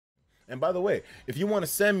And by the way, if you want to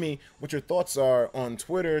send me what your thoughts are on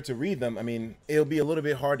Twitter to read them, I mean, it'll be a little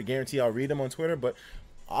bit hard to guarantee I'll read them on Twitter, but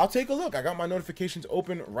I'll take a look. I got my notifications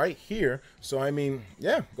open right here. So, I mean,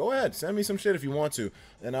 yeah, go ahead. Send me some shit if you want to,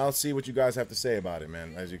 and I'll see what you guys have to say about it,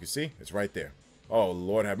 man. As you can see, it's right there. Oh,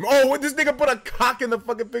 Lord have mercy. Oh, what, this nigga put a cock in the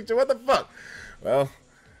fucking picture. What the fuck? Well,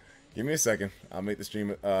 give me a second. I'll make the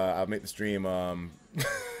stream,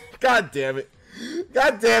 God damn it.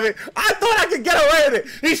 God damn it. I thought I could get away with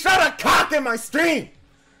it. He shot a cock in my stream.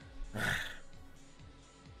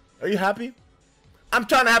 Are you happy? I'm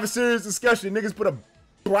trying to have a serious discussion. Niggas put a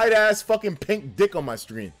bright ass fucking pink dick on my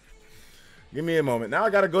stream. Give me a moment. Now I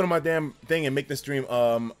gotta go to my damn thing and make the stream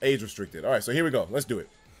age restricted. Alright, so here we go. Let's do it.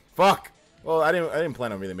 Fuck. Well, I didn't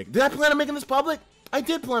plan on really making. Did I plan on making this public? I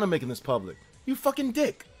did plan on making this public. You fucking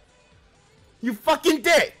dick. You fucking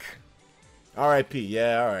dick. R.I.P.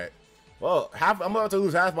 Yeah, alright. Well, I'm about to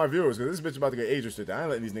lose half my viewers because this bitch about to get age restricted. I ain't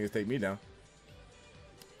letting these niggas take me down.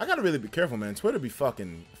 I gotta really be careful, man. Twitter be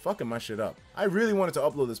fucking my shit up. I really wanted to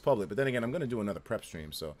upload this public, but then again, I'm gonna do another prep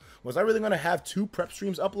stream. So, was I really gonna have 2 prep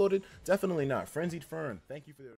streams uploaded? Definitely not. Frenzied Fern, thank you for the